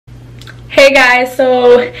Hey guys,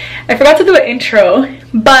 so I forgot to do an intro,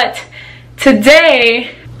 but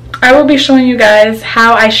today I will be showing you guys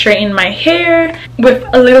how I straighten my hair with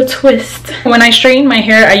a little twist. When I straighten my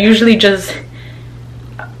hair, I usually just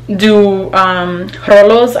do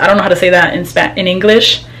rolos. I don't know how to say that in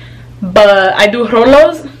English, but I do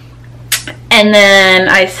rolos, and then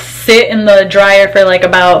I sit in the dryer for like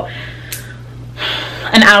about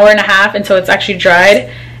an hour and a half until it's actually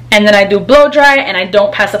dried. And then I do blow dry, and I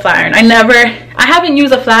don't pass a flat iron. I haven't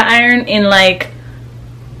used a flat iron in like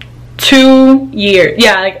 2 years.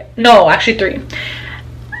 Yeah, like, no, actually 3.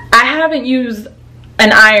 I haven't used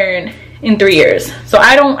an iron in 3 years. So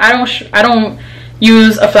I don't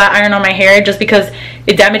use a flat iron on my hair just because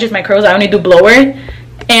it damages my curls. I only do blower.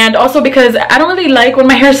 And also because I don't really like when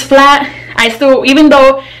my hair is flat. Even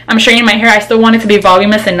though I'm straightening my hair, I still want it to be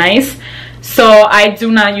voluminous and nice. So I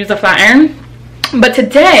do not use a flat iron. But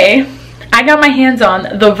today I got my hands on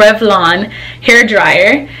the Revlon hair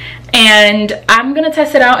dryer, and I'm gonna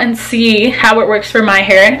test it out and see how it works for my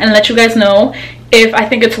hair and let you guys know if I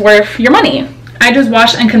think it's worth your money. I just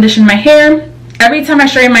washed and conditioned my hair. Every time I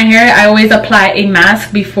straighten my hair, I always apply a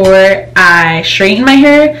mask before I straighten my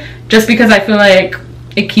hair, just because I feel like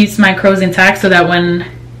it keeps my curls intact so that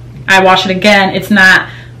when I wash it again, it's not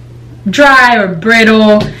dry or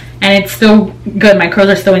brittle and it's still good. My curls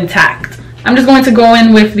are still intact. I'm just going to go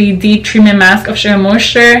in with the Deep Treatment Mask of Sugar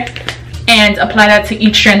Moisture and apply that to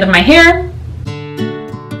each strand of my hair.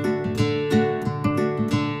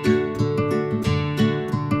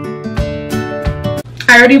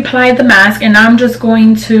 I already applied the mask, and now I'm just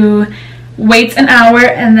going to wait an hour,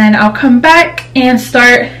 and then I'll come back and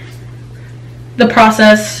start the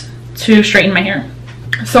process to straighten my hair.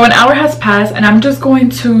 So an hour has passed, and I'm just going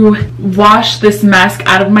to wash this mask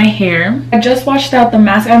out of my hair. I just washed out the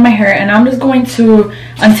mask out of my hair, and I'm just going to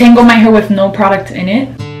untangle my hair with no product in it.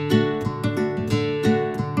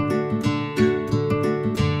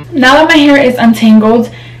 Now that my hair is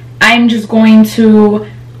untangled, I'm just going to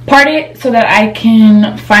part it so that I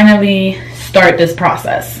can finally start this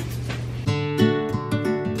process.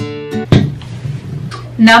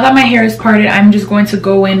 Now that my hair is parted, I'm just going to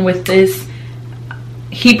go in with this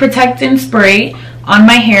heat protectant spray on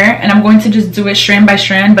my hair, and I'm going to just do it strand by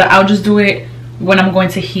strand, but I'll just do it when I'm going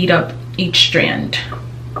to heat up each strand.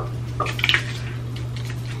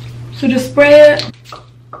 So just spray it.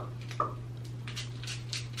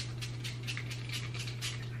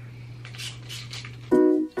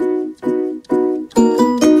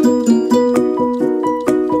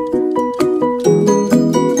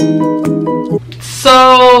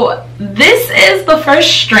 So this is the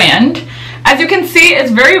first strand. As you can see,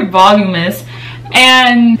 it's very voluminous,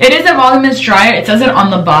 and it is a voluminous dryer. It says it on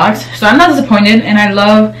the box, so I'm not disappointed, and I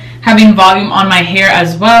love having volume on my hair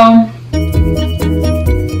as well.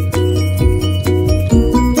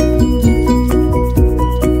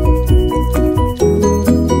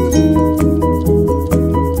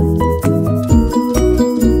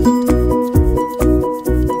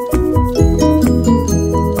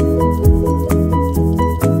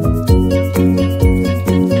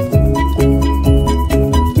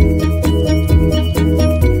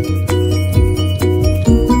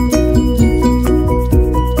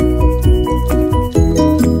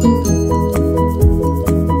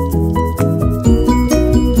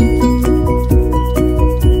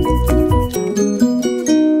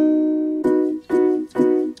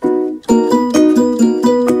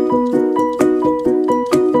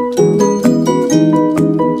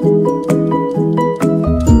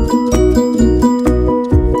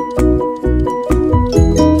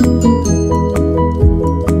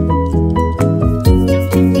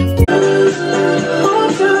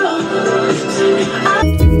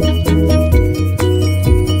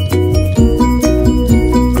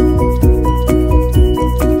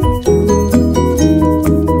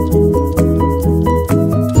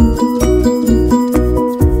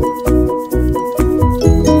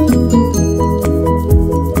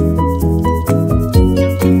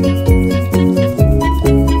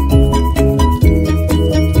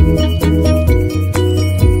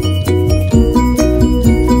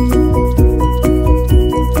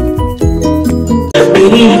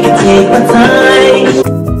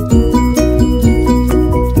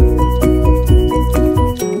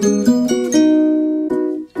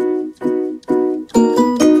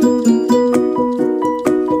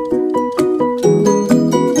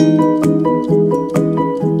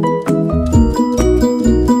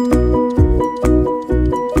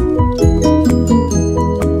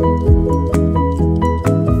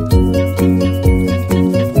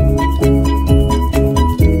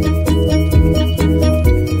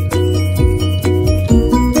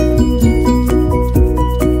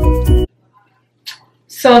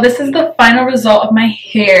 So this is the final result of my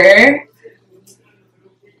hair.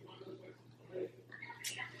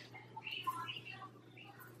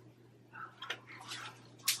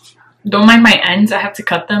 Don't mind my ends, I have to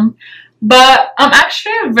cut them. But I'm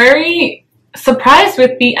actually very surprised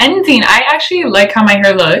with the ending. I actually like how my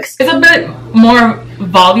hair looks. It's a bit more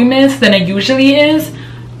voluminous than it usually is,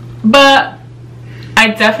 but I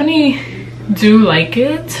definitely do like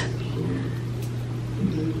it.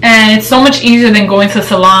 And it's so much easier than going to a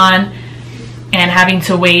salon and having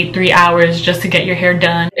to wait 3 hours just to get your hair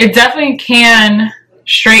done. It definitely can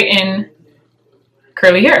straighten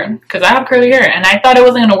curly hair, because I have curly hair and I thought it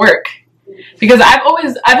wasn't gonna work, because I've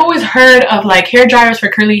always heard of like hair dryers for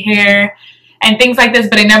curly hair and things like this,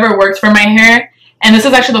 but it never works for my hair, and this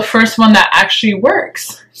is actually the first one that actually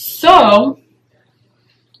works. So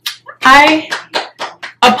I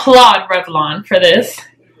applaud Revlon for this.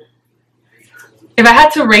 If I had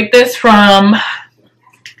to rate this from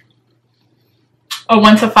a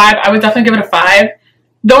 1 to 5, I would definitely give it a 5.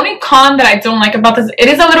 The only con that I don't like about this, it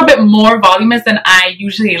is a little bit more voluminous than I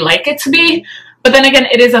usually like it to be. But then again,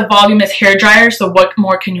 it is a voluminous hair dryer, so what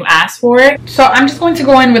more can you ask for it? So I'm just going to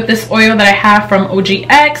go in with this oil that I have from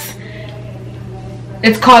OGX.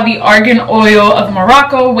 It's called the Argan Oil of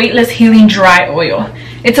Morocco Weightless Healing Dry Oil.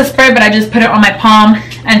 It's a spray, but I just put it on my palm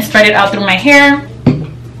and spread it out through my hair.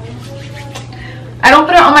 I don't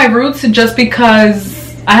put it on my roots just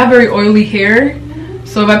because I have very oily hair.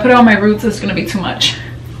 So if I put it on my roots, it's going to be too much.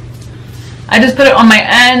 I just put it on my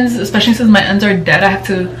ends, especially since my ends are dead. I have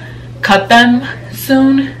to cut them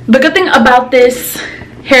soon. The good thing about this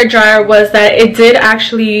hair dryer was that it did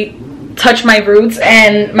actually touch my roots,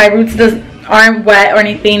 and my roots aren't wet or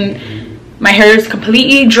anything. My hair is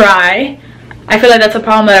completely dry. I feel like that's a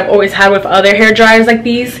problem that I've always had with other hair dryers like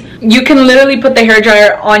these. You can literally put the hair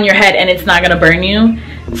dryer on your head and it's not gonna burn you.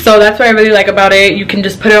 So that's what I really like about it. You can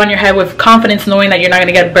just put it on your head with confidence, knowing that you're not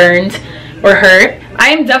gonna get burned or hurt. I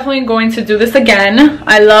am definitely going to do this again.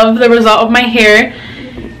 I love the result of my hair.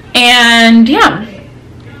 And yeah,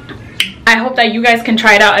 I hope that you guys can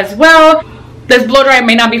try it out as well. This blow dry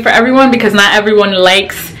may not be for everyone, because not everyone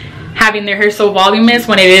likes having their hair so voluminous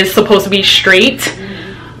when it is supposed to be straight.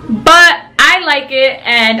 But I like it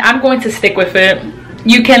and I'm going to stick with it.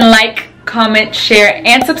 You can like, comment, share,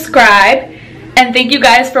 and subscribe. And thank you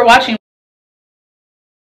guys for watching.